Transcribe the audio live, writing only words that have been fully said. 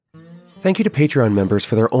Thank you to Patreon members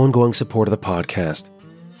for their ongoing support of the podcast.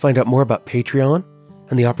 Find out more about Patreon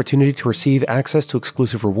and the opportunity to receive access to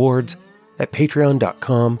exclusive rewards at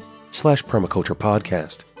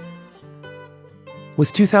patreon.com/permaculturepodcast.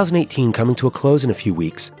 With 2018 coming to a close in a few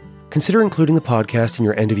weeks, consider including the podcast in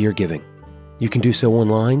your end-of-year giving. You can do so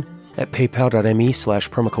online at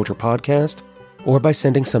paypal.me/permaculturepodcast or by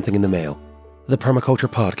sending something in the mail. The Permaculture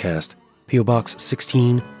Podcast, P.O. Box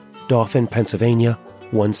 16, Dauphin, Pennsylvania,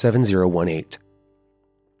 17018.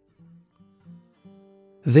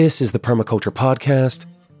 This is the Permaculture Podcast.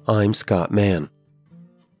 I'm Scott Mann.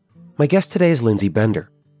 My guest today is Lindsey Bender,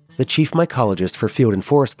 the Chief Mycologist for Field and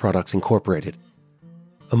Forest Products Incorporated,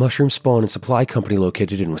 a mushroom spawn and supply company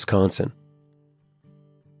located in Wisconsin.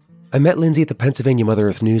 I met Lindsey at the Pennsylvania Mother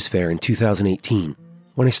Earth News Fair in 2018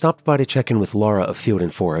 when I stopped by to check in with Laura of Field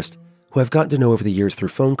and Forest, who I've gotten to know over the years through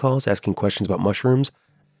phone calls, asking questions about mushrooms,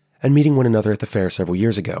 and meeting one another at the fair several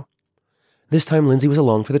years ago. This time Lindsey was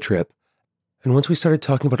along for the trip, and once we started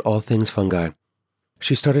talking about all things fungi,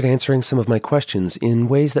 she started answering some of my questions in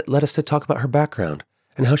ways that led us to talk about her background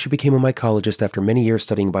and how she became a mycologist after many years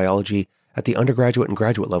studying biology at the undergraduate and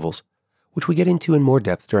graduate levels, which we get into in more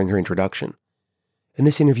depth during her introduction. In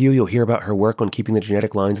this interview, you'll hear about her work on keeping the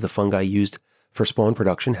genetic lines of the fungi used for spawn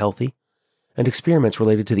production healthy, and experiments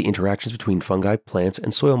related to the interactions between fungi, plants,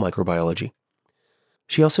 and soil microbiology.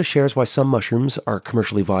 She also shares why some mushrooms are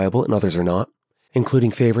commercially viable and others are not,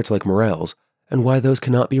 including favorites like morels, and why those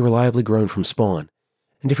cannot be reliably grown from spawn,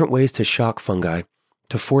 and different ways to shock fungi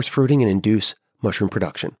to force fruiting and induce mushroom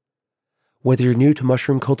production. Whether you're new to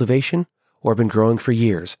mushroom cultivation or have been growing for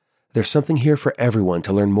years, there's something here for everyone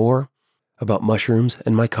to learn more about mushrooms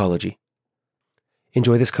and mycology.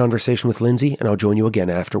 Enjoy this conversation with Lindsey, and I'll join you again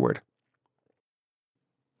afterward.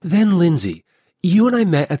 Then, Lindsey, you and I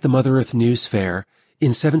met at the Mother Earth News Fair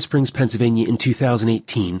in Seven Springs, Pennsylvania in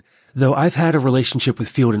 2018, though I've had a relationship with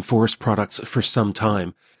Field and Forest Products for some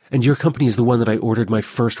time, and your company is the one that I ordered my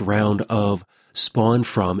first round of spawn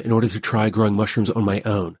from in order to try growing mushrooms on my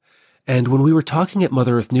own. And when we were talking at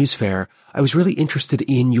Mother Earth News Fair, I was really interested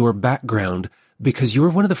in your background because you were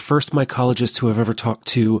one of the first mycologists who I've ever talked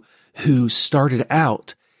to who started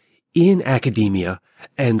out in academia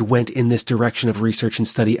and went in this direction of research and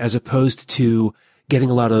study as opposed to getting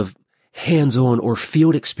a lot of hands-on or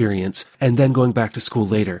field experience and then going back to school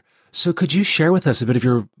later. So could you share with us a bit of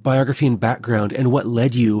your biography and background and what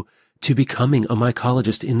led you to becoming a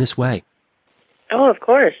mycologist in this way? Oh, of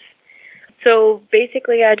course. So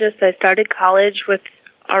basically I started college with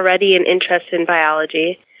already an interest in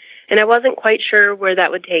biology, and I wasn't quite sure where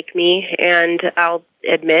that would take me, and I'll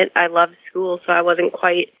admit I loved school, so I wasn't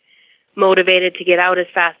quite motivated to get out as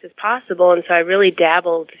fast as possible, and so I really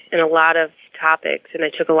dabbled in a lot of topics, and I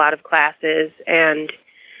took a lot of classes, and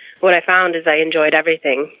what I found is I enjoyed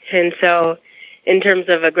everything. And so in terms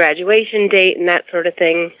of a graduation date and that sort of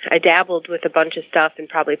thing, I dabbled with a bunch of stuff and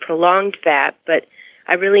probably prolonged that, but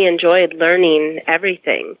I really enjoyed learning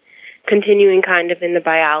everything, continuing kind of in the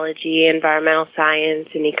biology, environmental science,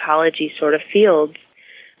 and ecology sort of fields.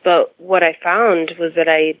 But what I found was that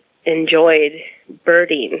I enjoyed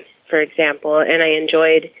birding, for example, and I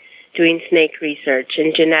enjoyed doing snake research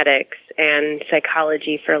and genetics and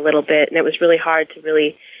psychology for a little bit, and it was really hard to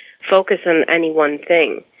really focus on any one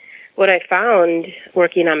thing. What I found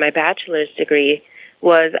working on my bachelor's degree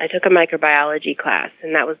was I took a microbiology class,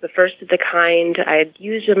 and that was the first of the kind. I had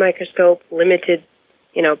used a microscope, limited,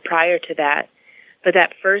 prior to that. But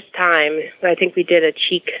that first time, I think we did a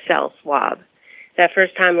cheek cell swab. That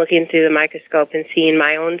first time looking through the microscope and seeing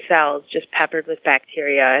my own cells just peppered with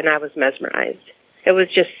bacteria, and I was mesmerized. It was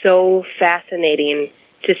just so fascinating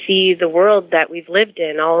to see the world that we've lived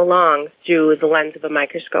in all along through the lens of a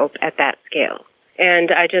microscope at that scale.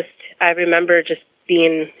 And I remember just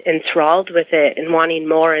being enthralled with it and wanting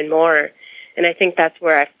more and more. And I think that's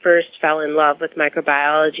where I first fell in love with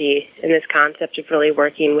microbiology and this concept of really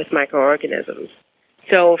working with microorganisms.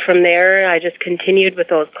 So from there, I just continued with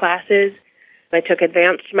those classes. I took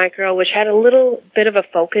advanced micro, which had a little bit of a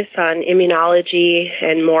focus on immunology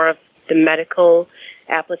and more of the medical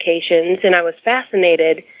applications, and I was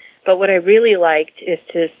fascinated. But what I really liked is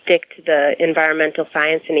to stick to the environmental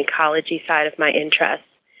science and ecology side of my interests,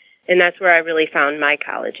 and that's where I really found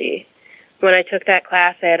mycology. When I took that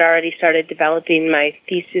class, I had already started developing my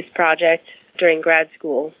thesis project during grad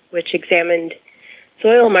school, which examined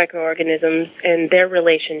soil microorganisms and their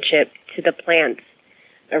relationship to the plants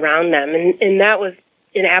around them. And that was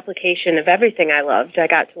an application of everything I loved. I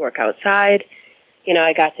got to work outside.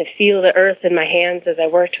 I got to feel the earth in my hands as I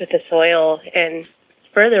worked with the soil. And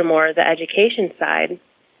furthermore, the education side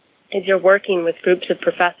is you're working with groups of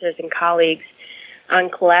professors and colleagues on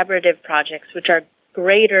collaborative projects, which are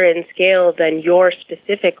greater in scale than your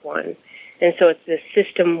specific one. And so it's this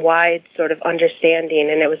system-wide sort of understanding,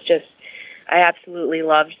 and it was just, I absolutely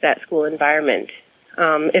loved that school environment.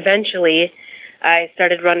 Eventually, I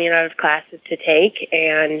started running out of classes to take,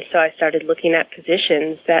 and so I started looking at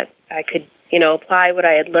positions that I could, apply what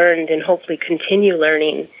I had learned and hopefully continue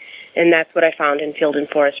learning, and that's what I found in field and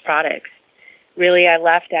forest products. Really, I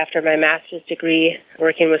left after my master's degree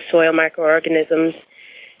working with soil microorganisms,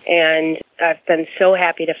 and I've been so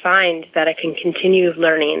happy to find that I can continue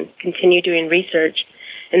learning, continue doing research,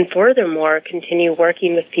 and furthermore, continue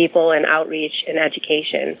working with people in outreach and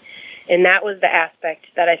education. And that was the aspect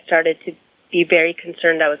that I started to be very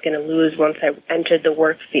concerned I was going to lose once I entered the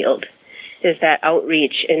work field, is that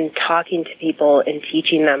outreach and talking to people and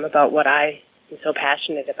teaching them about what I am so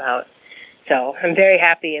passionate about. So I'm very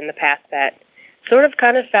happy in the path that sort of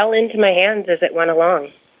kind of fell into my hands as it went along.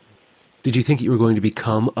 Did you think you were going to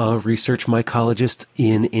become a research mycologist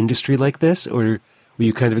in industry like this, or were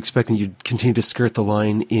you kind of expecting you'd continue to skirt the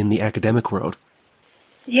line in the academic world?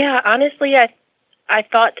 Yeah, honestly, I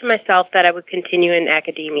thought to myself that I would continue in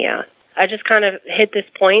academia. I just kind of hit this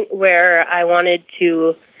point where I wanted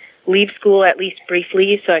to leave school at least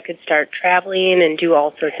briefly so I could start traveling and do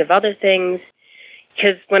all sorts of other things.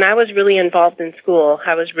 Because when I was really involved in school,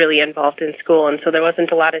 and so there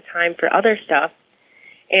wasn't a lot of time for other stuff.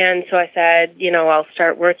 And so I said, I'll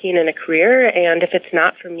start working in a career, and if it's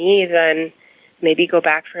not for me, then maybe go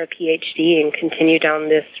back for a PhD and continue down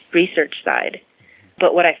this research side.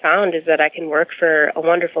 But what I found is that I can work for a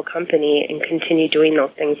wonderful company and continue doing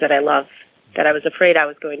those things that I love, that I was afraid I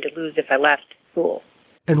was going to lose if I left school.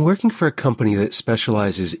 And working for a company that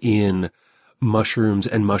specializes in mushrooms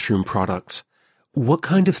and mushroom products, what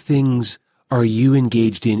kind of things are you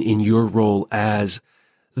engaged in your role as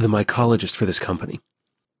the mycologist for this company?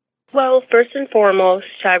 Well, first and foremost,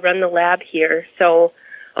 I run the lab here, so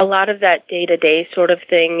a lot of that day-to-day sort of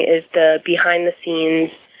thing is the behind-the-scenes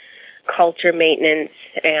culture maintenance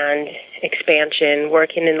and expansion,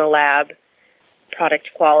 working in the lab. Product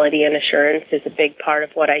quality and assurance is a big part of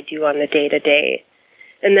what I do on the day-to-day.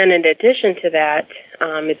 And then in addition to that,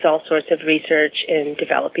 it's all sorts of research in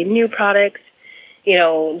developing new products,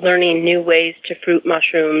 learning new ways to fruit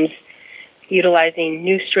mushrooms, utilizing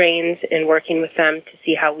new strains and working with them to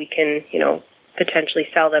see how we can, potentially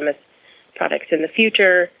sell them as products in the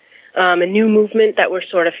future. A new movement that we're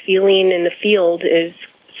sort of feeling in the field is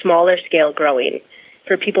smaller scale growing.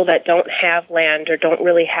 For people that don't have land or don't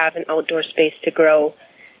really have an outdoor space to grow,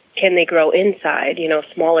 can they grow inside,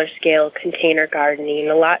 smaller scale container gardening,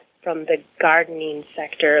 a lot from the gardening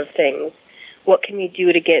sector of things. What can we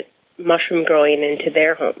do to get mushroom growing into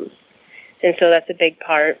their homes? And so that's a big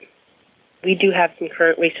part. We do have some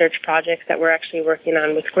current research projects that we're actually working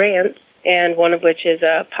on with grants, and one of which is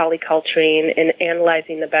polyculturing and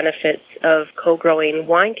analyzing the benefits of co-growing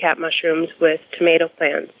wine cap mushrooms with tomato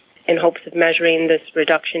plants in hopes of measuring this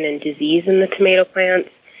reduction in disease in the tomato plants,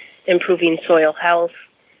 improving soil health,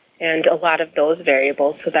 and a lot of those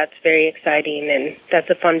variables. So that's very exciting, and that's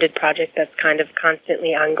a funded project that's kind of constantly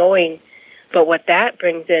ongoing. But what that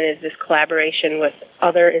brings in is this collaboration with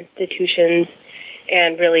other institutions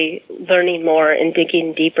and really learning more and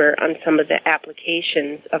digging deeper on some of the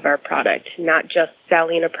applications of our product, not just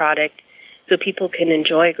selling a product so people can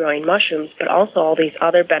enjoy growing mushrooms, but also all these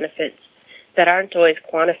other benefits that aren't always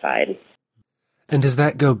quantified. And does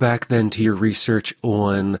that go back then to your research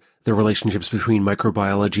on the relationships between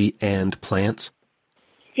microbiology and plants?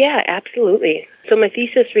 Yeah, absolutely. So my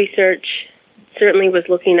thesis research certainly was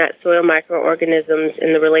looking at soil microorganisms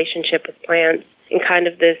in the relationship with plants and kind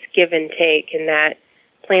of this give and take, in that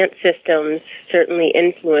plant systems certainly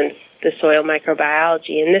influence the soil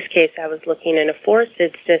microbiology. In this case, I was looking in a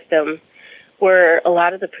forested system where a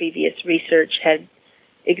lot of the previous research had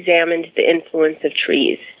examined the influence of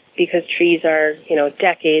trees, because trees are,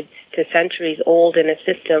 decades to centuries old in a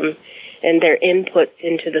system, and their input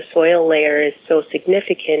into the soil layer is so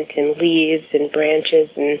significant in leaves and branches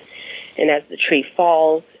and as the tree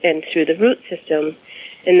falls and through the root system,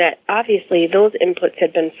 and that obviously those inputs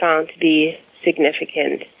had been found to be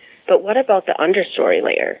significant. But what about the understory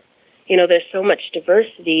layer? There's so much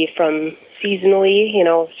diversity from seasonally,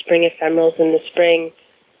 spring ephemerals in the spring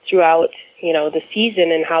throughout, the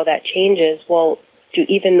season and how that changes. Well, do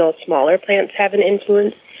even those smaller plants have an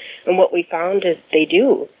influence? And what we found is they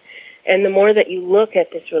do. And the more that you look at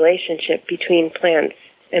this relationship between plants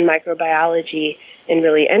and microbiology in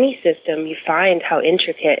really any system, you find how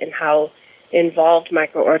intricate and how involved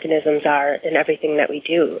microorganisms are in everything that we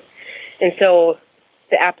do. And so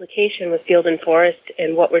the application with Field and Forest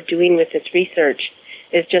and what we're doing with this research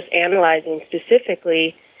is just analyzing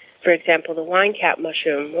specifically, for example, the wine cap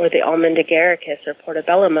mushroom or the almond agaricus or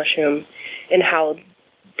portobello mushroom and how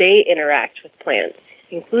they interact with plants,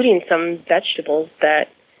 including some vegetables that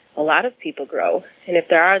a lot of people grow. And if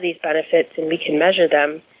there are these benefits and we can measure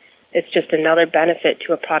them, it's just another benefit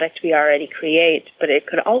to a product we already create, but it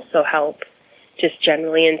could also help just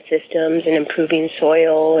generally in systems and improving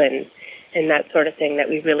soil and that sort of thing that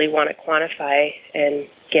we really want to quantify and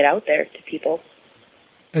get out there to people.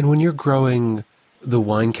 And when you're growing the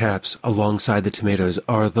wine caps alongside the tomatoes,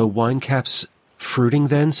 are the wine caps fruiting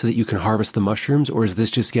then so that you can harvest the mushrooms, or is this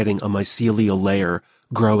just getting a mycelial layer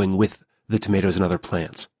growing with the tomatoes and other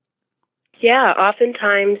plants? Yeah,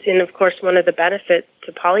 oftentimes, and of course one of the benefits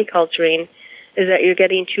to polyculturing is that you're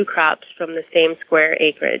getting two crops from the same square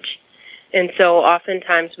acreage. And so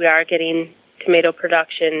oftentimes we are getting tomato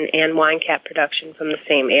production and wine cap production from the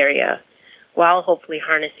same area, while hopefully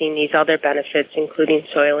harnessing these other benefits, including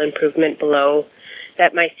soil improvement below.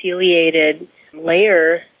 That myceliated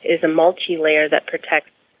layer is a mulchi-layer that protects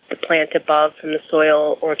the plant above from the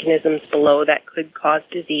soil organisms below that could cause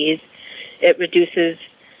disease. It reduces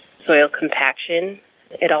soil compaction.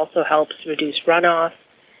 It also helps reduce runoff,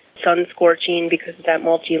 sun scorching because of that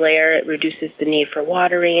mulchi-layer. It reduces the need for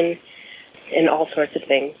watering and all sorts of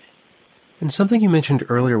things. And something you mentioned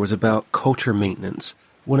earlier was about culture maintenance.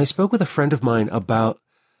 When I spoke with a friend of mine about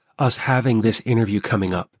us having this interview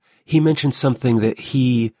coming up, he mentioned something that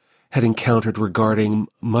he had encountered regarding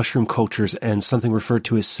mushroom cultures and something referred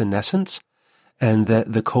to as senescence, and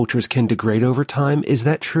that the cultures can degrade over time. Is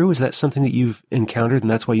that true? Is that something that you've encountered, and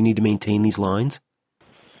that's why you need to maintain these lines?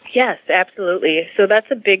 Yes, absolutely. So that's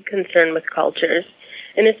a big concern with cultures,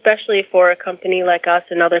 and especially for a company like us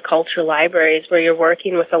and other culture libraries where you're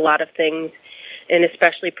working with a lot of things, and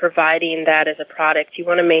especially providing that as a product, you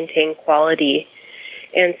want to maintain quality.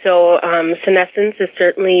 And so senescence is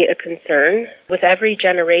certainly a concern. With every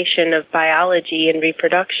generation of biology and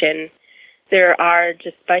reproduction, there are,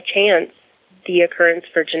 just by chance, the occurrence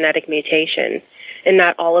for genetic mutation. And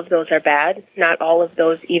not all of those are bad. Not all of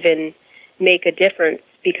those even make a difference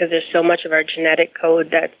because there's so much of our genetic code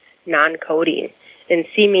that's non-coding and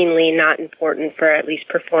seemingly not important for at least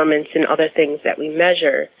performance and other things that we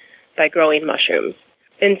measure by growing mushrooms.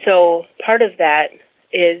 And so part of that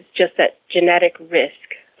is just that genetic risk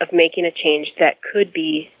of making a change that could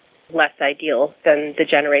be less ideal than the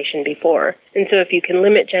generation before. And so if you can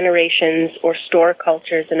limit generations or store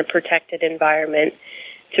cultures in a protected environment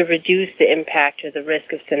to reduce the impact or the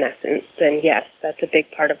risk of senescence, then yes, that's a big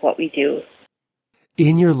part of what we do.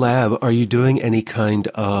 In your lab, are you doing any kind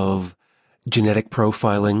of genetic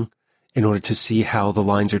profiling in order to see how the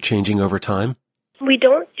lines are changing over time? We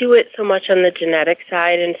don't do it so much on the genetic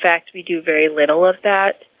side. In fact, we do very little of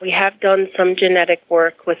that. We have done some genetic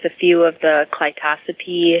work with a few of the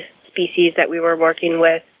Clitosope species that we were working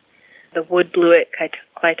with, the wood bluet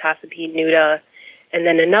Clitosope nuda, and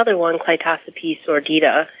then another one, Clitosope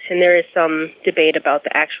sordida. And there is some debate about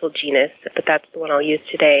the actual genus, but that's the one I'll use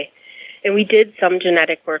today. And we did some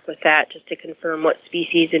genetic work with that just to confirm what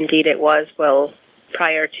species indeed it was,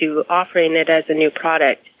 prior to offering it as a new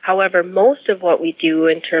product. However, most of what we do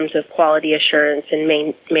in terms of quality assurance and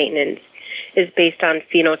maintenance is based on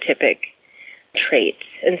phenotypic traits.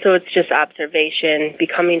 And so it's just observation,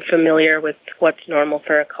 becoming familiar with what's normal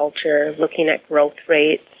for a culture, looking at growth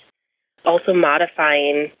rates, also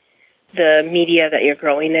modifying the media that you're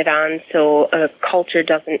growing it on so a culture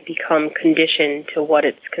doesn't become conditioned to what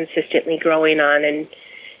it's consistently growing on,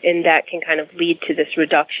 and that can kind of lead to this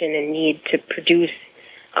reduction in need to produce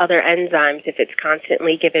other enzymes. If it's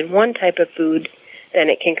constantly given one type of food, then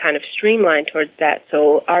it can kind of streamline towards that.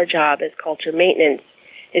 So our job as culture maintenance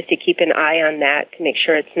is to keep an eye on that to make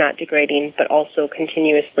sure it's not degrading, but also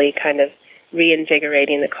continuously kind of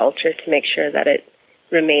reinvigorating the culture to make sure that it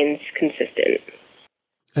remains consistent.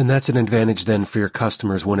 And that's an advantage then for your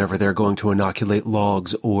customers whenever they're going to inoculate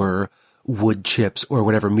logs or wood chips or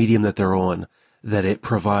whatever medium that they're on, that it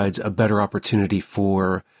provides a better opportunity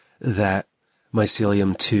for that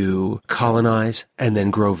mycelium to colonize and then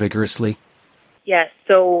grow vigorously? Yes,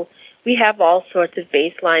 so we have all sorts of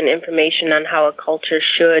baseline information on how a culture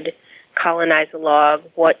should colonize a log,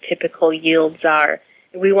 what typical yields are.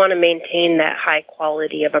 We want to maintain that high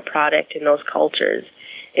quality of a product in those cultures.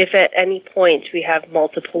 If at any point we have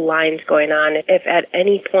multiple lines going on, if at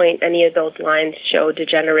any point any of those lines show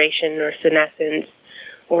degeneration or senescence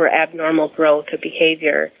or abnormal growth or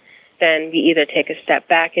behavior, then we either take a step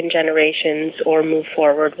back in generations or move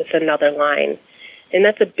forward with another line. And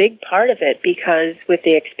that's a big part of it because with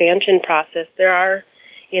the expansion process, there are,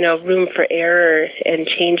 room for error and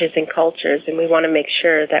changes in cultures, and we want to make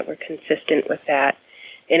sure that we're consistent with that.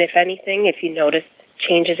 And if anything, if you notice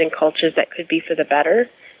changes in cultures that could be for the better,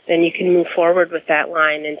 then you can move forward with that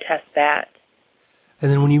line and test that. And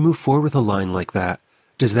then when you move forward with a line like that,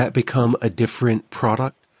 does that become a different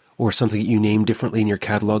product or something that you name differently in your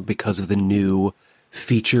catalog because of the new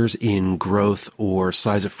features in growth or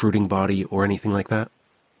size of fruiting body or anything like that?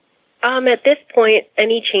 At this point,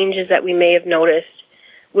 any changes that we may have noticed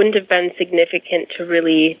wouldn't have been significant to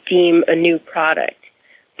really deem a new product,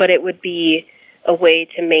 but it would be a way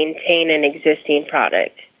to maintain an existing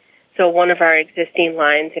product. So one of our existing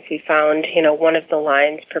lines, if we found, one of the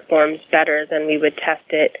lines performs better, then we would test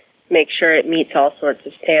it, make sure it meets all sorts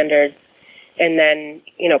of standards, and then,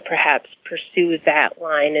 perhaps pursue that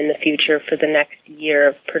line in the future for the next year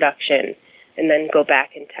of production, and then go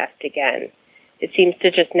back and test again. It seems to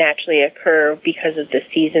just naturally occur because of the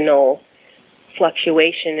seasonal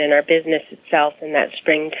fluctuation in our business itself, and that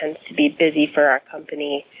spring tends to be busy for our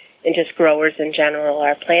company and just growers in general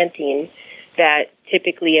are planting, that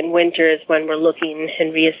typically in winter is when we're looking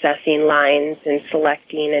and reassessing lines and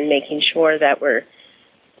selecting and making sure that we're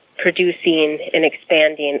producing and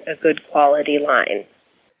expanding a good quality line.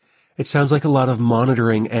 It sounds like a lot of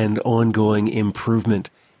monitoring and ongoing improvement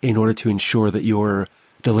in order to ensure that you're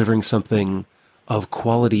delivering something of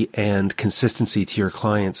quality and consistency to your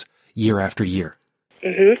clients year after year.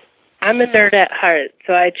 Mm-hmm. I'm a nerd at heart,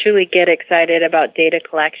 so I truly get excited about data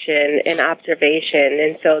collection and observation,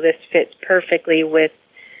 and so this fits perfectly with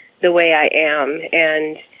the way I am,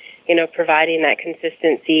 and, providing that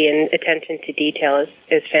consistency and attention to detail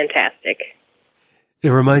is fantastic. It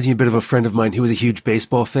reminds me a bit of a friend of mine who was a huge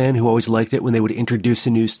baseball fan who always liked it when they would introduce a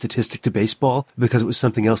new statistic to baseball because it was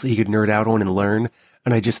something else that he could nerd out on and learn.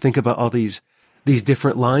 And I just think about all these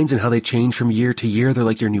different lines and how they change from year to year. They're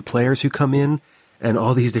like your new players who come in, and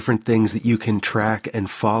all these different things that you can track and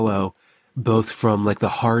follow, both from like the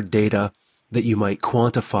hard data that you might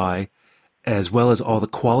quantify, as well as all the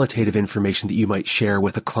qualitative information that you might share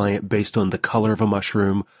with a client based on the color of a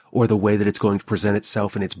mushroom or the way that it's going to present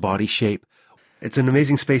itself in its body shape. It's an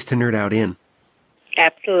amazing space to nerd out in.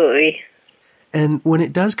 Absolutely. And when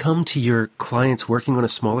it does come to your clients working on a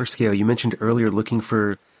smaller scale, you mentioned earlier looking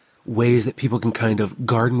for ways that people can kind of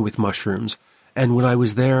garden with mushrooms. And when I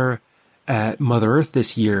was there at Mother Earth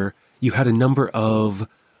this year, you had a number of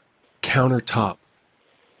countertop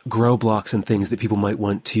grow blocks and things that people might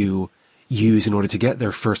want to use in order to get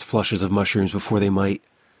their first flushes of mushrooms before they might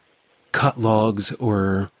cut logs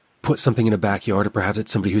or put something in a backyard, or perhaps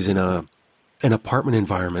it's somebody who's in an apartment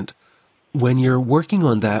environment. When you're working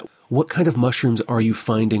on that, what kind of mushrooms are you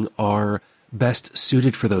finding are best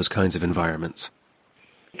suited for those kinds of environments?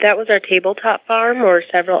 That was our tabletop farm or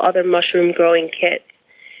several other mushroom growing kits.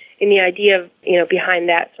 And the idea of, behind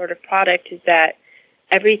that sort of product is that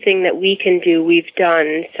everything that we can do, we've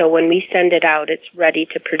done. So when we send it out, it's ready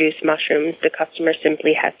to produce mushrooms. The customer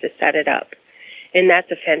simply has to set it up. And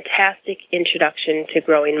that's a fantastic introduction to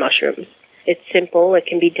growing mushrooms. It's simple. It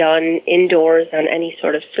can be done indoors on any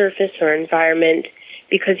sort of surface or environment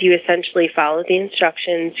because you essentially follow the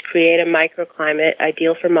instructions, create a microclimate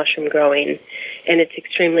ideal for mushroom growing, and it's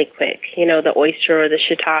extremely quick. The oyster or the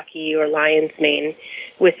shiitake or lion's mane,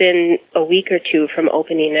 within a week or two from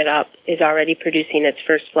opening it up, is already producing its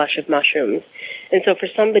first flush of mushrooms. And so for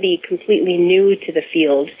somebody completely new to the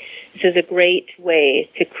field, this is a great way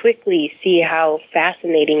to quickly see how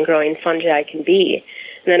fascinating growing fungi can be.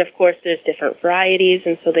 And then, of course, there's different varieties,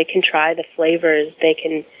 and so they can try the flavors, they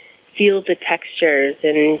can feel the textures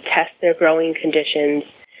and test their growing conditions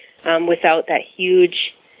without that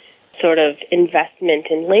huge sort of investment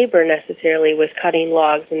in labor necessarily with cutting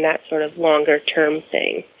logs and that sort of longer-term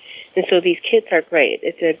thing. And so these kits are great.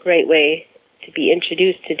 It's a great way to be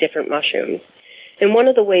introduced to different mushrooms. And one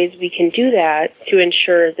of the ways we can do that to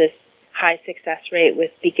ensure this high success rate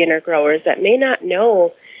with beginner growers that may not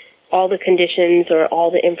know all the conditions or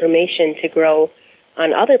all the information to grow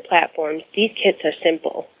on other platforms, these kits are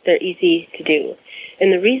simple. They're easy to do.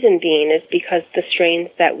 And the reason being is because the strains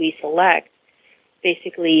that we select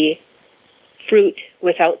basically fruit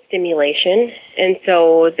without stimulation, and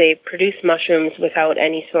so they produce mushrooms without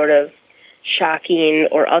any sort of shocking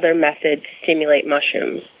or other method to stimulate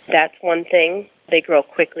mushrooms. That's one thing. They grow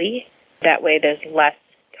quickly. That way there's less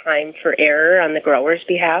time for error on the grower's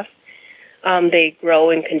behalf. They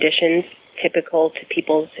grow in conditions typical to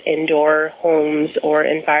people's indoor homes or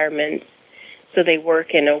environments, so they work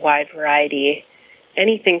in a wide variety.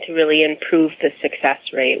 Anything to really improve the success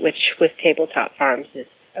rate, which with tabletop farms is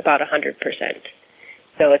about 100%.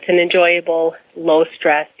 So it's an enjoyable,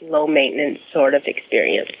 low-stress, low-maintenance sort of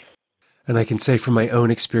experience. And I can say from my own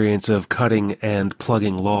experience of cutting and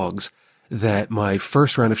plugging logs that my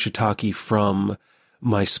first round of shiitake from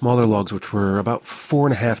my smaller logs, which were about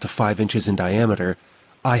 4.5 to 5 inches in diameter,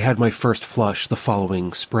 I had my first flush the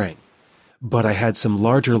following spring. But I had some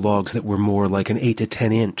larger logs that were more like an 8 to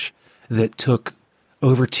 10 inch that took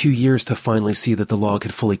over 2 years to finally see that the log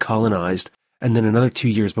had fully colonized, and then another 2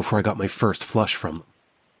 years before I got my first flush from them.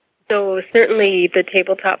 So certainly the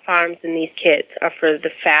tabletop farms in these kits are for the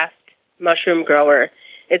fast mushroom grower.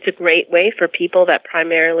 It's a great way for people that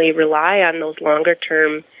primarily rely on those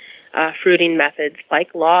longer-term fruiting methods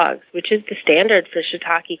like logs, which is the standard for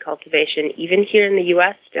shiitake cultivation, even here in the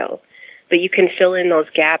U.S. still. But you can fill in those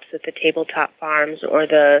gaps with the tabletop farms or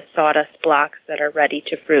the sawdust blocks that are ready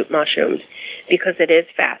to fruit mushrooms because it is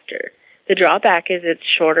faster. The drawback is it's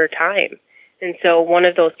shorter time. And so one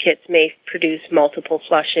of those kits may produce multiple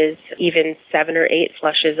flushes, even 7 or 8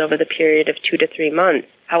 flushes over the period of 2 to 3 months.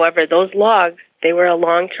 However, those logs, they were a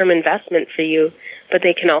long-term investment for you, but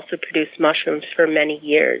they can also produce mushrooms for many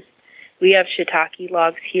years. We have shiitake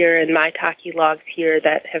logs here and maitake logs here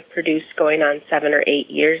that have produced going on 7 or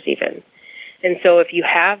 8 years even. And so if you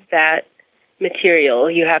have that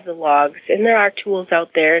material, you have the logs, and there are tools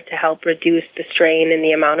out there to help reduce the strain and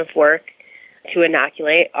the amount of work to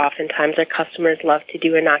inoculate. Oftentimes our customers love to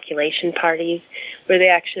do inoculation parties where they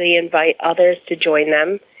actually invite others to join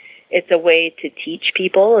them. It's a way to teach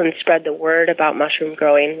people and spread the word about mushroom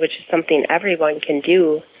growing, which is something everyone can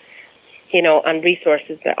do, on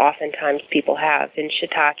resources that oftentimes people have. In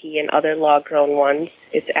shiitake and other log-grown ones,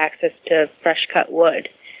 it's access to fresh-cut wood.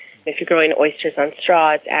 If you're growing oysters on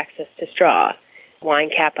straw, it's access to straw,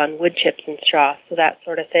 wine cap on wood chips and straw, so that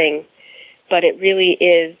sort of thing. But it really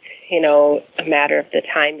is, a matter of the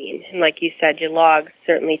timing. And like you said, your logs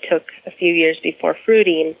certainly took a few years before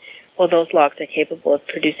fruiting. Well, those logs are capable of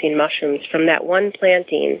producing mushrooms from that one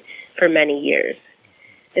planting for many years.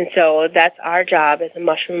 And so that's our job as a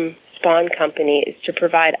mushroom spawn company, is to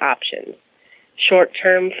provide options.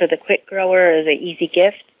 Short-term for the quick grower or the easy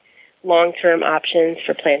gift, long-term options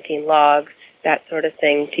for planting logs, that sort of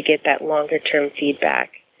thing, to get that longer-term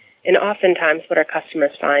feedback. And oftentimes what our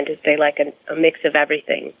customers find is they like a mix of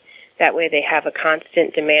everything. That way they have a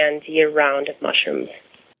constant demand year-round of mushrooms.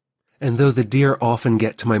 And though the deer often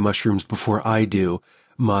get to my mushrooms before I do,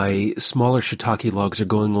 my smaller shiitake logs are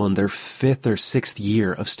going on their 5th or 6th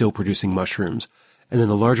year of still producing mushrooms. And then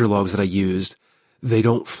the larger logs that I used, they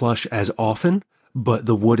don't flush as often, but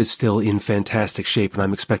the wood is still in fantastic shape, and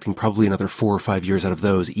I'm expecting probably another 4 or 5 years out of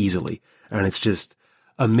those easily. And it's just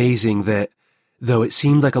amazing that though it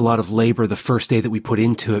seemed like a lot of labor the first day that we put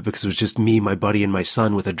into it, because it was just me, my buddy, and my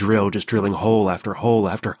son with a drill, just drilling hole after hole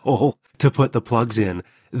after hole to put the plugs in,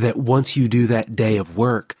 that once you do that day of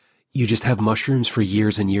work, you just have mushrooms for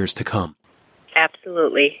years and years to come.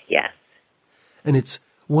 Absolutely, yes. And it's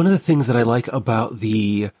one of the things that I like about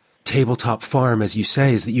the tabletop farm, as you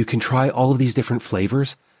say, is that you can try all of these different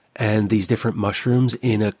flavors and these different mushrooms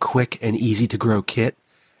in a quick and easy to grow kit.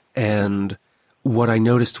 And what I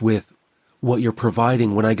noticed with what you're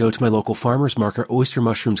providing, when I go to my local farmer's market, oyster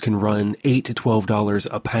mushrooms can run $8 to $12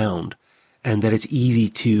 a pound, and that it's easy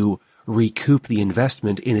to recoup the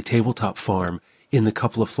investment in a tabletop farm in the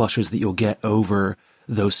couple of flushes that you'll get over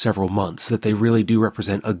those several months, that they really do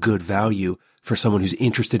represent a good value for someone who's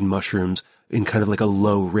interested in mushrooms in kind of like a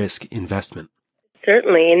low-risk investment.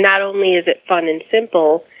 Certainly, and not only is it fun and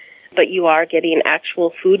simple, but you are getting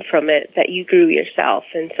actual food from it that you grew yourself,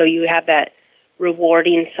 and so you have that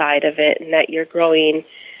rewarding side of it, and that you're growing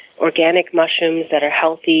organic mushrooms that are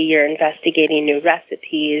healthy, you're investigating new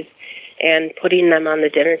recipes, and putting them on the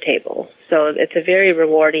dinner table. So it's a very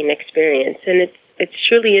rewarding experience, and it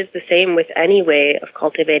truly is the same with any way of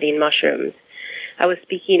cultivating mushrooms. I was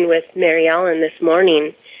speaking with Mary Ellen this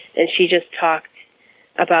morning, and she just talked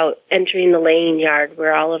about entering the laying yard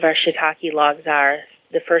where all of our shiitake logs are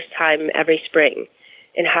the first time every spring,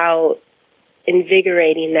 and how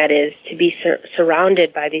invigorating that is to be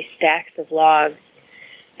surrounded by these stacks of logs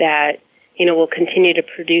that will continue to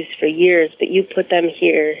produce for years, but you put them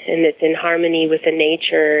here and it's in harmony with the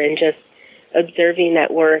nature, and just observing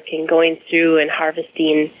that work and going through and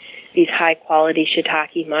harvesting these high quality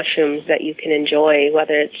shiitake mushrooms that you can enjoy,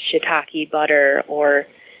 whether it's shiitake butter or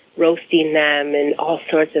roasting them and all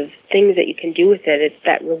sorts of things that you can do with it. It's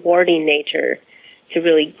that rewarding nature to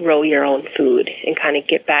really grow your own food and kind of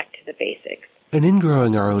get back to the basics. And in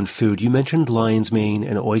growing our own food, you mentioned lion's mane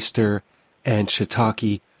and oyster and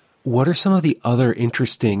shiitake. What are some of the other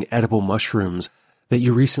interesting edible mushrooms that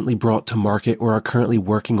you recently brought to market or are currently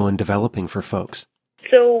working on developing for folks?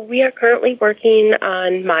 So we are currently working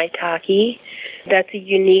on maitake. That's a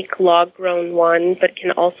unique log-grown one, but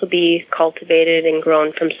can also be cultivated and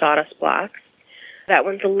grown from sawdust blocks. That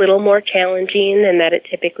one's a little more challenging in that it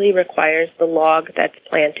typically requires the log that's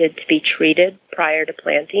planted to be treated prior to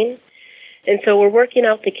planting. And so we're working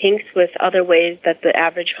out the kinks with other ways that the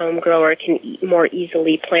average home grower can more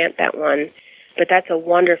easily plant that one. But that's a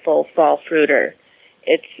wonderful fall fruiter.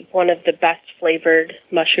 It's one of the best flavored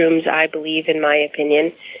mushrooms, I believe, in my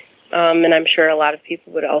opinion. And I'm sure a lot of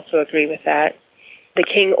people would also agree with that. The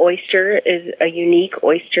king oyster is a unique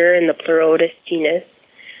oyster in the Pleurotus genus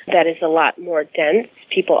that is a lot more dense.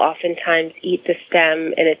 People oftentimes eat the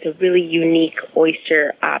stem, and it's a really unique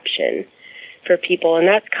oyster option for people, and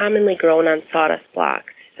that's commonly grown on sawdust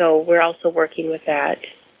blocks. So we're also working with that.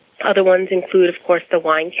 Other ones include, of course, the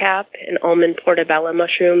wine cap and almond portobello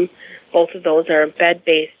mushroom. Both of those are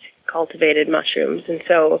bed-based cultivated mushrooms, and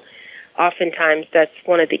so oftentimes that's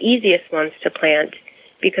one of the easiest ones to plant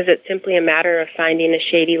because it's simply a matter of finding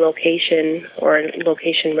a shady location or a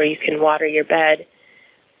location where you can water your bed,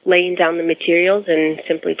 laying down the materials, and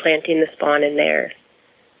simply planting the spawn in there.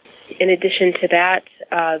 In addition to that,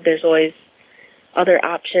 there's always other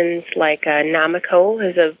options like Namako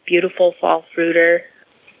is a beautiful fall fruiter.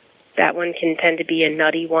 That one can tend to be a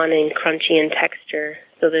nutty one and crunchy in texture.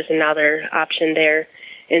 So there's another option there,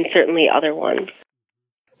 and certainly other ones.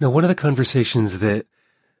 Now, one of the conversations that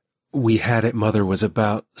we had at Mother was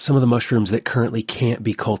about some of the mushrooms that currently can't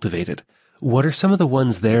be cultivated. What are some of the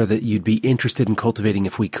ones there that you'd be interested in cultivating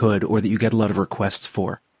if we could, or that you get a lot of requests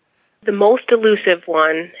for? The most elusive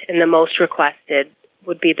one and the most requested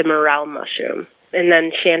would be the morel mushroom. And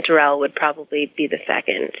then chanterelle would probably be the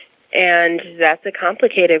second. And that's a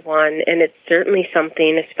complicated one, and it's certainly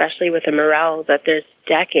something, especially with the morel, that there's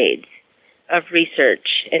decades of research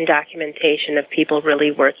and documentation of people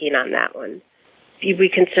really working on that one. We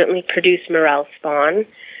can certainly produce morel spawn,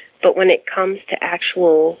 but when it comes to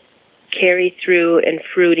actual carry through and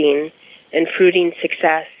fruiting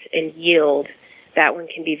success and yield, that one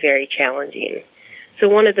can be very challenging. So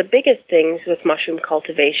one of the biggest things with mushroom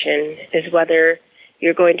cultivation is whether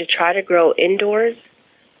you're going to try to grow indoors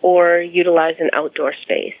or utilize an outdoor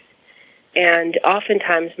space. And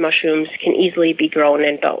oftentimes mushrooms can easily be grown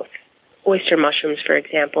in both. Oyster mushrooms, for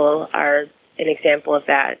example, are an example of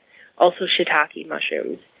that. Also shiitake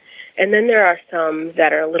mushrooms. And then there are some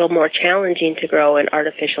that are a little more challenging to grow in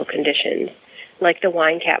artificial conditions, like the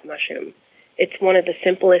wine cap mushroom. It's one of the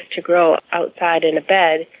simplest to grow outside in a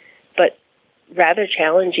bed, but rather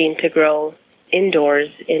challenging to grow indoors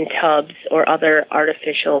in tubs or other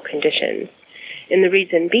artificial conditions. And the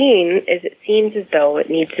reason being is it seems as though it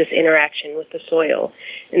needs this interaction with the soil.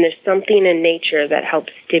 And there's something in nature that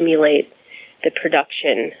helps stimulate the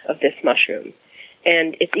production of this mushroom.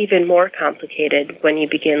 And it's even more complicated when you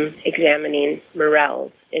begin examining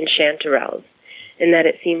morels and chanterelles, in that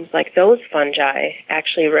it seems like those fungi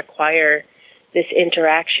actually require this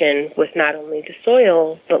interaction with not only the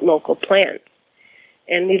soil, but local plants.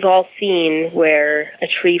 And we've all seen where a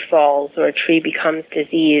tree falls or a tree becomes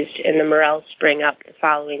diseased and the morels spring up the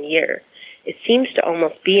following year. It seems to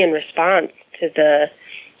almost be in response to the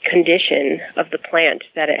condition of the plant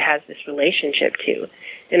that it has this relationship to.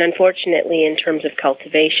 And unfortunately, in terms of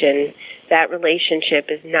cultivation, that relationship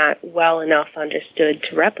is not well enough understood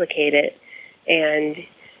to replicate it. And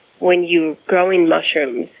when you're growing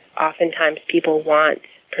mushrooms, oftentimes people want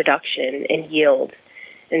production and yield.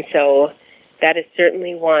 And so that is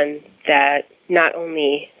certainly one that not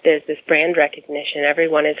only there's this brand recognition,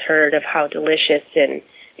 everyone has heard of how delicious and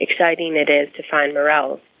exciting it is to find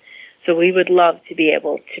morels. So we would love to be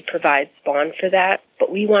able to provide spawn for that,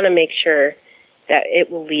 but we want to make sure that it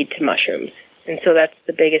will lead to mushrooms. And so that's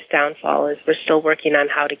the biggest downfall, is we're still working on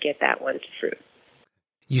how to get that one to fruit.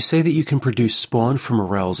 You say that you can produce spawn from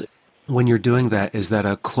morels. When you're doing that, is that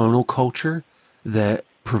a clonal culture that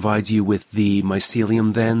provides you with the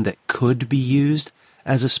mycelium then that could be used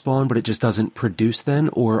as a spawn, but it just doesn't produce then?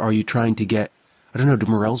 Or are you trying to get, I don't know, do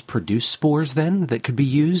morels produce spores then that could be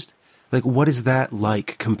used? Like, what is that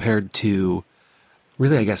like compared to,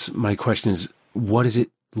 really, I guess my question is, what is it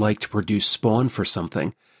like to produce spawn for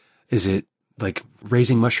something? Is it like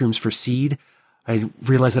raising mushrooms for seed? I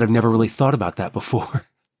realize that I've never really thought about that before.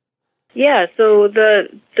 Yeah, so the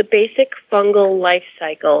basic fungal life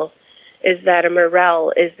cycle is that a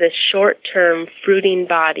morel is this short-term fruiting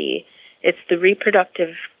body. It's the reproductive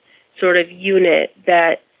sort of unit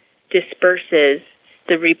that disperses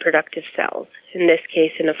the reproductive cells. In this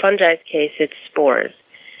case, in a fungi's case, it's spores.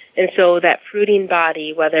 And so that fruiting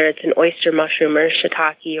body, whether it's an oyster mushroom or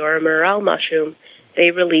shiitake or a morel mushroom,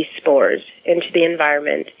 they release spores into the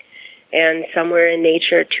environment. And somewhere in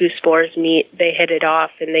nature, two spores meet, they hit it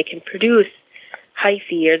off, and they can produce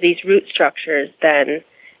hyphae, or these root structures, then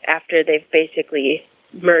after they've basically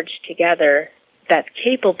merged together that's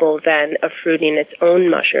capable then of fruiting its own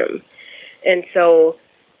mushroom. And so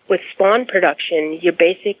with spawn production, you're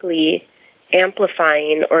basically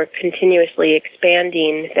amplifying or continuously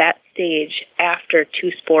expanding that stage after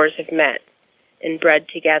two spores have met and bred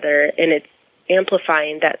together, and it's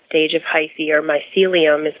amplifying that stage of hyphae, or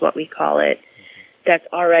mycelium is what we call it, that's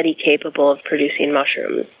already capable of producing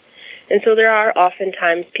mushrooms. And so there are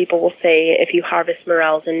oftentimes people will say, if you harvest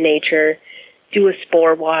morels in nature, do a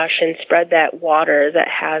spore wash and spread that water that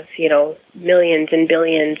has, millions and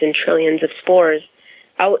billions and trillions of spores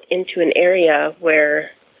out into an area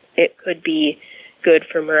where it could be good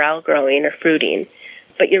for morel growing or fruiting.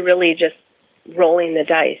 But you're really just rolling the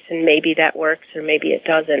dice, and maybe that works or maybe it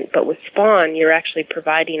doesn't. But with spawn, you're actually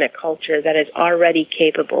providing a culture that is already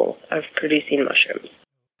capable of producing mushrooms.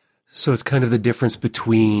 So it's kind of the difference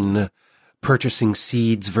between purchasing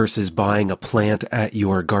seeds versus buying a plant at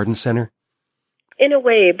your garden center? In a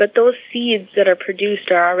way, but those seeds that are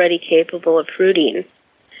produced are already capable of fruiting.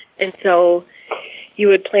 And so you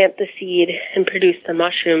would plant the seed and produce the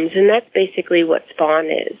mushrooms, and that's basically what spawn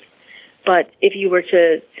is. But if you were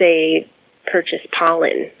to, say, purchase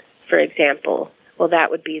pollen, for example, well, that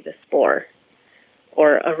would be the spore,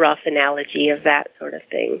 or a rough analogy of that sort of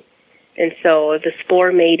thing. And so the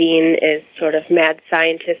spore mating is sort of mad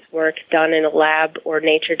scientist work done in a lab, or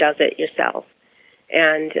nature does it yourself.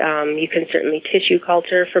 And you can certainly tissue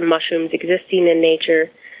culture from mushrooms existing in nature,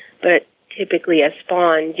 but typically as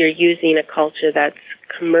spawn, you're using a culture that's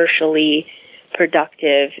commercially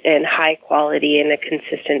productive and high quality and a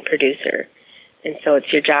consistent producer. And so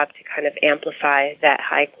it's your job to kind of amplify that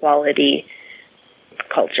high quality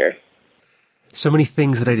culture. So many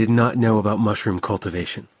things that I did not know about mushroom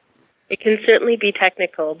cultivation. It can certainly be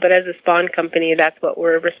technical, but as a spawn company, that's what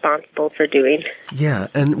we're responsible for doing. Yeah,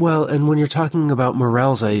 and when you're talking about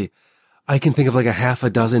morels, I can think of like a half a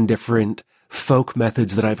dozen different folk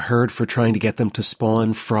methods that I've heard for trying to get them to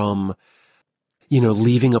spawn, from,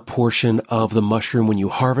 leaving a portion of the mushroom when you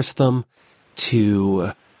harvest them,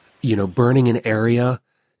 to, burning an area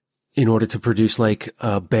in order to produce like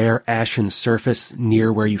a bare ashen surface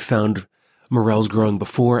near where you found morels growing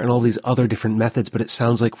before, and all these other different methods. But it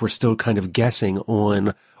sounds like we're still kind of guessing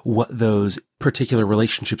on what those particular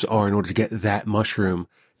relationships are in order to get that mushroom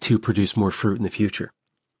to produce more fruit in the future.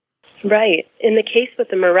 Right. In the case with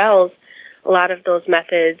the morels, a lot of those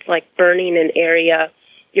methods, like burning an area,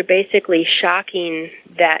 you're basically shocking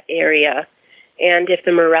that area. And if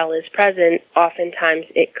the morel is present, oftentimes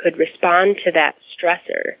it could respond to that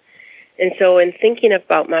stressor. And so in thinking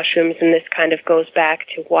about mushrooms, and this kind of goes back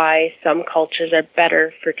to why some cultures are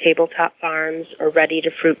better for tabletop farms or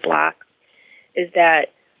ready-to-fruit blocks, is that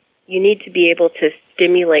you need to be able to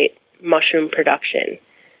stimulate mushroom production.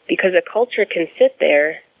 Because a culture can sit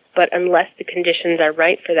there, but unless the conditions are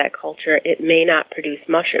right for that culture, it may not produce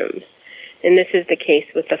mushrooms. And this is the case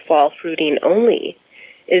with the fall fruiting only,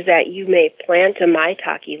 is that you may plant a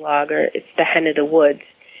Mycology log, or it's the hen of the woods.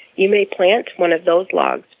 You may plant one of those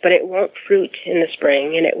logs, but it won't fruit in the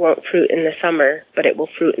spring, and it won't fruit in the summer, but it will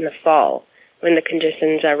fruit in the fall when the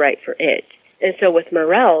conditions are right for it. And so with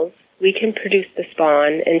morels, we can produce the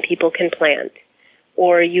spawn and people can plant,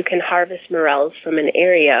 or you can harvest morels from an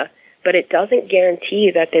area, but it doesn't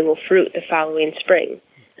guarantee that they will fruit the following spring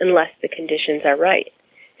unless the conditions are right.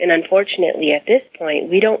 And unfortunately, at this point,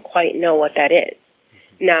 we don't quite know what that is.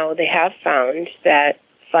 Now, they have found that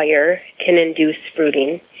fire can induce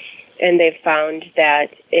fruiting, and they've found that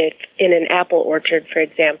if in an apple orchard, for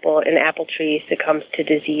example, an apple tree succumbs to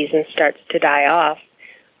disease and starts to die off,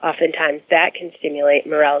 oftentimes that can stimulate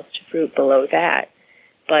morels to fruit below that.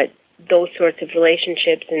 But those sorts of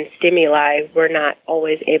relationships and stimuli we're not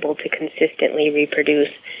always able to consistently reproduce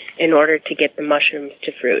in order to get the mushrooms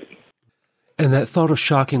to fruit. And that thought of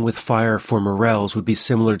shocking with fire for morels would be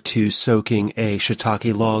similar to soaking a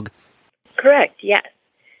shiitake log? Correct, yes.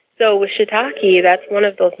 So with shiitake, that's one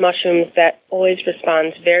of those mushrooms that always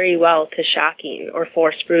responds very well to shocking or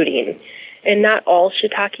forced fruiting. And not all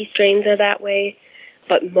shiitake strains are that way,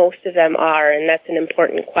 but most of them are, and that's an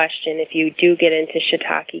important question. If you do get into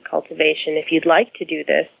shiitake cultivation, if you'd like to do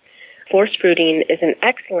this, forced fruiting is an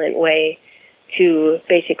excellent way to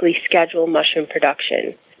basically schedule mushroom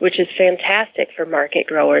production, which is fantastic for market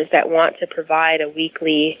growers that want to provide a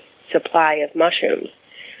weekly supply of mushrooms.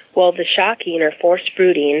 Well, the shocking or forced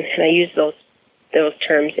fruiting, and I use those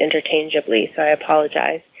terms interchangeably, so I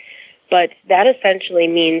apologize, but that essentially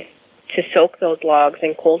means to soak those logs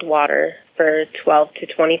in cold water for 12 to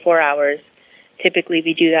 24 hours. Typically,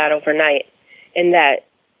 we do that overnight. And that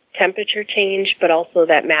temperature change, but also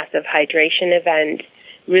that massive hydration event,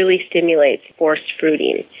 really stimulates forced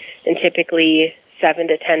fruiting. And typically, 7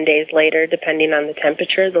 to 10 days later, depending on the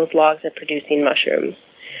temperature, those logs are producing mushrooms.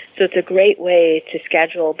 So it's a great way to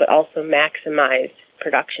schedule but also maximize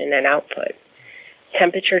production and output.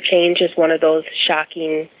 Temperature change is one of those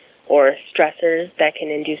shocking or stressors that can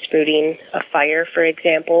induce fruiting. A fire, for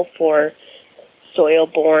example, for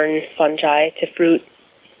soil-borne fungi to fruit,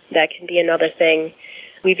 that can be another thing.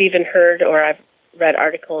 We've even heard, or I've read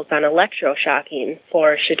articles on electroshocking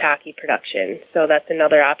for shiitake production. So that's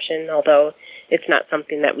another option, although it's not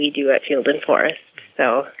something that we do at Field and Forest.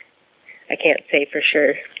 So I can't say for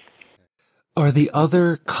sure. Are the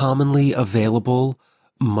other commonly available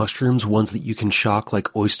mushrooms ones that you can shock,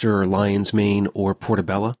 like oyster or lion's mane or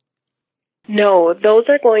portobello? No, those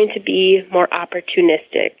are going to be more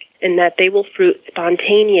opportunistic in that they will fruit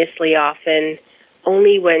spontaneously often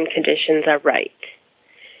only when conditions are right.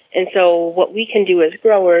 And so what we can do as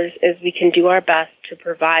growers is we can do our best to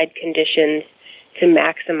provide conditions to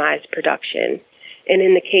maximize production. And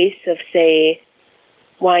in the case of, say,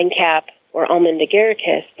 wine cap or almond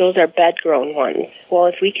agaricus, those are bed-grown ones. Well,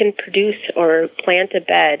 if we can produce or plant a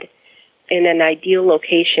bed in an ideal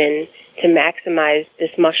location to maximize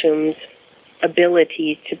this mushroom's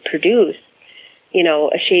ability to produce,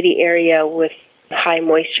 a shady area with high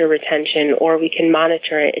moisture retention, or we can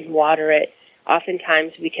monitor it and water it,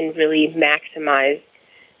 oftentimes we can really maximize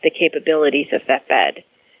the capabilities of that bed.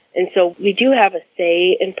 And so we do have a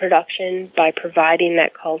say in production by providing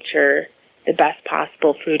that culture the best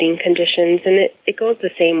possible fruiting conditions. And it goes the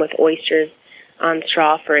same with oysters on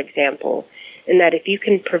straw, for example, in that if you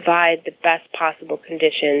can provide the best possible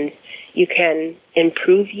conditions, you can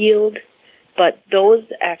improve yield, but those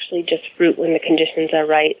actually just fruit when the conditions are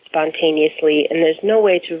right spontaneously, and there's no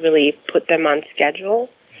way to really put them on schedule.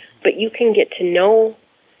 But you can get to know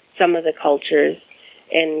some of the cultures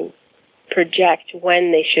and project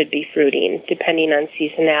when they should be fruiting, depending on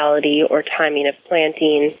seasonality or timing of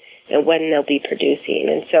planting and when they'll be producing.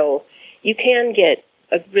 And so you can get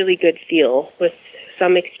a really good feel with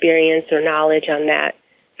some experience or knowledge on that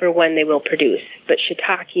for when they will produce. But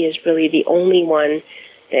shiitake is really the only one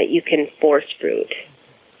that you can force fruit.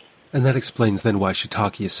 And that explains then why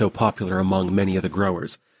shiitake is so popular among many other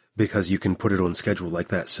growers, because you can put it on schedule like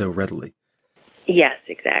that so readily. Yes,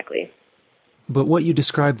 exactly. But what you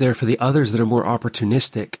described there for the others that are more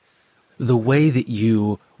opportunistic, the way that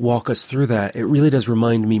you walk us through that, it really does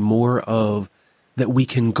remind me more of that we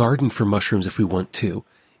can garden for mushrooms if we want to,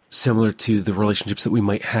 similar to the relationships that we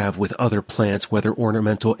might have with other plants, whether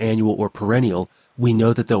ornamental, annual, or perennial. We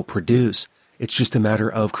know that they'll produce. It's just a matter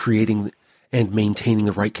of creating and maintaining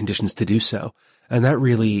the right conditions to do so. And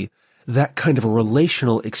that kind of a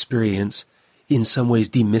relational experience in some ways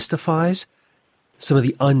demystifies some of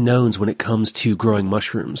the unknowns when it comes to growing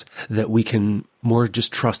mushrooms, that we can more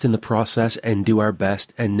just trust in the process and do our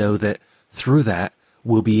best and know that through that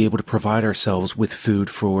we'll be able to provide ourselves with food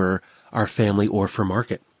for our family or for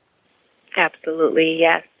market. Absolutely,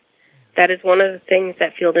 yes. That is one of the things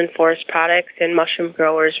that Field and Forest Products and mushroom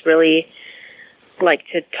growers really like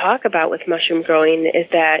to talk about with mushroom growing, is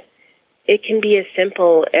that it can be as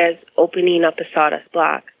simple as opening up a sawdust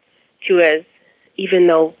block to as, even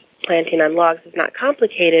though planting on logs is not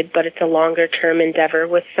complicated, but it's a longer-term endeavor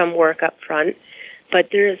with some work up front. But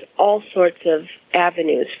there's all sorts of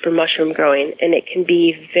avenues for mushroom growing, and it can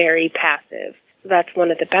be very passive. That's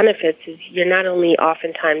one of the benefits, is you're not only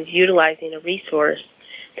oftentimes utilizing a resource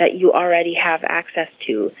that you already have access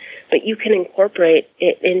to, but you can incorporate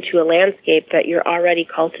it into a landscape that you're already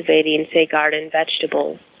cultivating, say, garden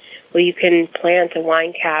vegetables. Well, you can plant a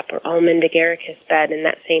wine cap or almond agaricus bed in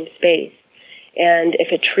that same space. And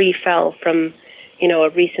if a tree fell from, a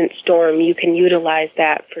recent storm, you can utilize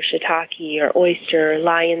that for shiitake or oyster or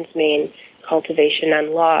lion's mane cultivation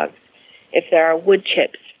on logs. If there are wood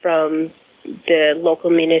chips from the local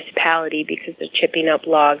municipality because they're chipping up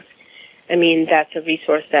logs, that's a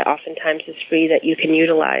resource that oftentimes is free that you can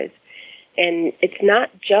utilize. And it's not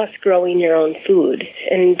just growing your own food.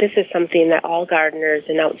 And this is something that all gardeners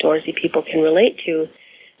and outdoorsy people can relate to,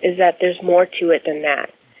 is that there's more to it than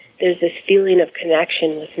that. There's this feeling of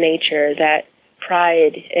connection with nature, that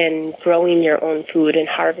pride in growing your own food and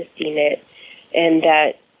harvesting it, and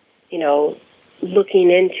that, looking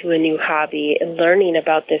into a new hobby and learning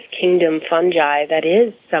about this kingdom fungi that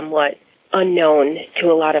is somewhat unknown to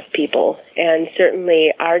a lot of people. And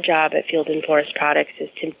certainly our job at Field and Forest Products is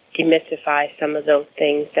to demystify some of those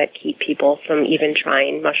things that keep people from even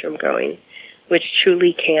trying mushroom growing, which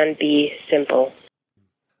truly can be simple.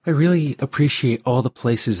 I really appreciate all the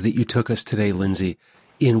places that you took us today, Lindsey,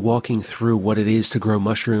 in walking through what it is to grow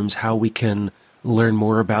mushrooms, how we can learn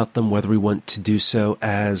more about them, whether we want to do so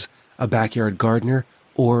as a backyard gardener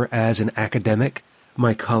or as an academic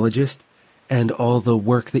mycologist and all the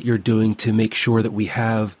work that you're doing to make sure that we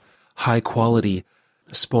have high quality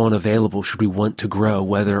spawn available should we want to grow,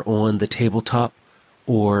 whether on the tabletop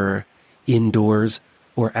or indoors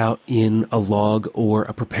or out in a log or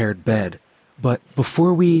a prepared bed. But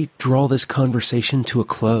before we draw this conversation to a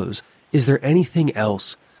close, is there anything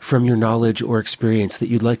else from your knowledge or experience that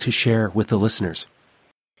you'd like to share with the listeners?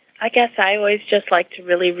 I guess I always just like to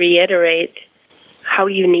really reiterate how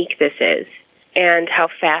unique this is and how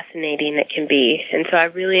fascinating it can be. And so I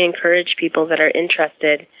really encourage people that are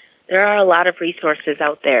interested. There are a lot of resources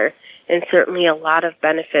out there, and certainly a lot of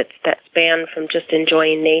benefits that span from just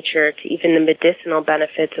enjoying nature to even the medicinal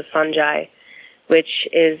benefits of fungi, which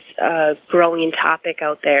is a growing topic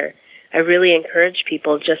out there. I really encourage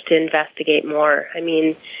people just to investigate more. I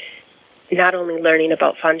mean, not only learning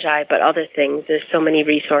about fungi, but other things. There's so many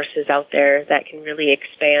resources out there that can really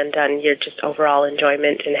expand on your just overall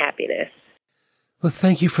enjoyment and happiness. Well,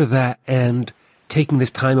 thank you for that, and taking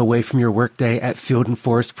this time away from your workday at Field and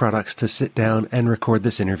Forest Products to sit down and record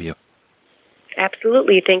this interview.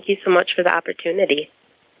 Absolutely. Thank you so much for the opportunity.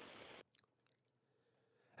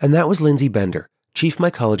 And that was Lindsey Bender, Chief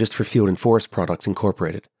Mycologist for Field and Forest Products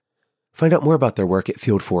Incorporated. Find out more about their work at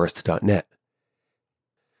fieldforest.net.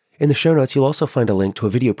 In the show notes, you'll also find a link to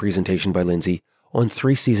a video presentation by Lindsey on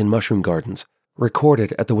 3-season mushroom gardens,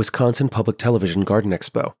 recorded at the Wisconsin Public Television Garden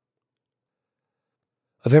Expo.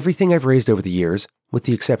 Of everything I've raised over the years, with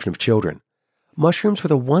the exception of children, mushrooms were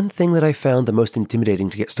the one thing that I found the most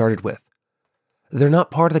intimidating to get started with. They're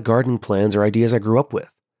not part of the gardening plans or ideas I grew up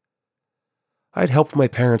with. I'd helped my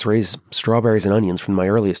parents raise strawberries and onions from my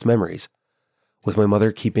earliest memories, with my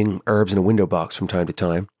mother keeping herbs in a window box from time to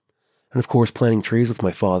time, and of course planting trees with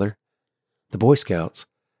my father, the Boy Scouts,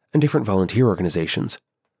 and different volunteer organizations.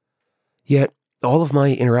 Yet, all of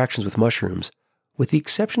my interactions with mushrooms, with the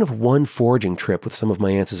exception of one foraging trip with some of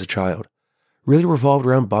my aunts as a child, really revolved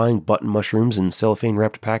around buying button mushrooms in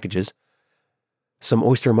cellophane-wrapped packages, some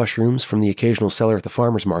oyster mushrooms from the occasional seller at the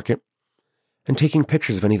farmer's market, and taking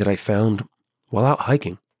pictures of any that I found while out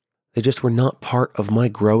hiking. They just were not part of my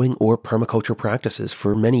growing or permaculture practices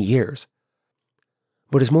for many years.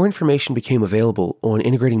 But as more information became available on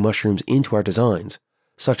integrating mushrooms into our designs,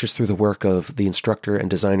 such as through the work of the instructor and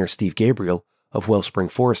designer Steve Gabriel of Wellspring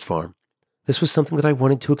Forest Farm, this was something that I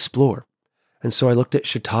wanted to explore, and so I looked at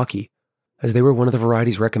shiitake, as they were one of the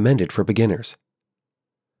varieties recommended for beginners.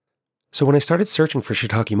 So when I started searching for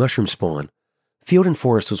shiitake mushroom spawn, Field and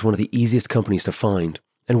Forest was one of the easiest companies to find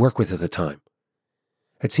and work with at the time.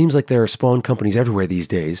 It seems like there are spawn companies everywhere these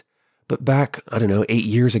days, but back, 8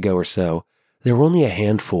 years ago or so, there were only a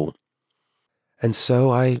handful. And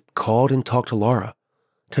so I called and talked to Laura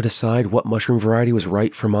to decide what mushroom variety was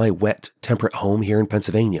right for my wet, temperate home here in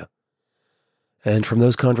Pennsylvania. And from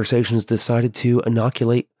those conversations decided to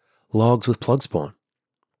inoculate logs with plug spawn.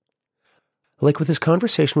 Like with this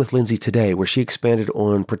conversation with Lindsey today, where she expanded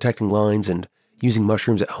on protecting lines and using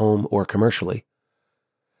mushrooms at home or commercially.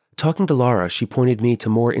 Talking to Laura, she pointed me to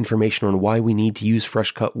more information on why we need to use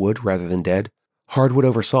fresh-cut wood rather than dead, hardwood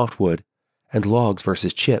over softwood, and logs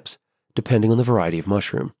versus chips, depending on the variety of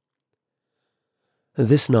mushroom.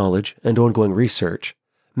 This knowledge and ongoing research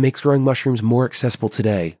makes growing mushrooms more accessible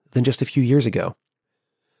today than just a few years ago.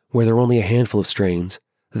 Where there were only a handful of strains,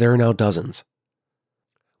 there are now dozens.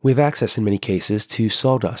 We have access in many cases to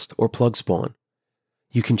sawdust or plug spawn.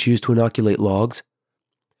 You can choose to inoculate logs,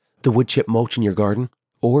 the wood chip mulch in your garden,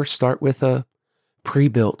 or start with a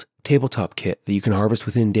pre-built tabletop kit that you can harvest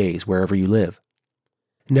within days wherever you live.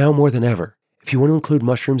 Now more than ever, if you want to include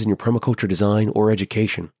mushrooms in your permaculture design or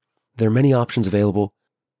education, there are many options available,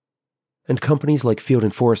 and companies like Field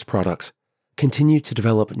and Forest Products continue to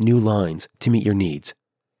develop new lines to meet your needs.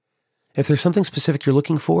 If there's something specific you're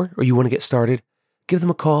looking for or you want to get started, give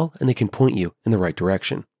them a call and they can point you in the right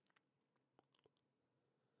direction.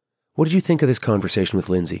 What did you think of this conversation with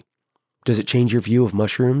Lindsey? Does it change your view of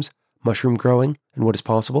mushrooms, mushroom growing, and what is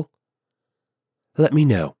possible? Let me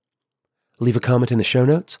know. Leave a comment in the show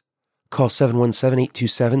notes, call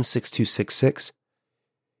 717-827-6266,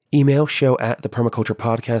 email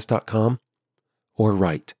show@thepermaculturepodcast.com, or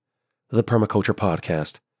write The Permaculture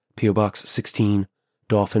Podcast, P.O. Box 16,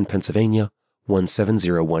 Dauphin, Pennsylvania,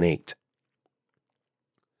 17018.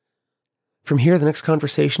 From here, the next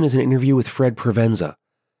conversation is an interview with Fred Provenza,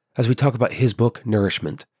 as we talk about his book,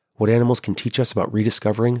 Nourishment, What Animals Can Teach Us About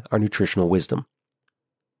Rediscovering Our Nutritional Wisdom.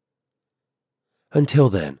 Until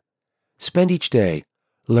then, spend each day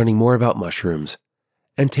learning more about mushrooms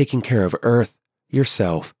and taking care of Earth,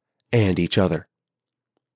 yourself, and each other.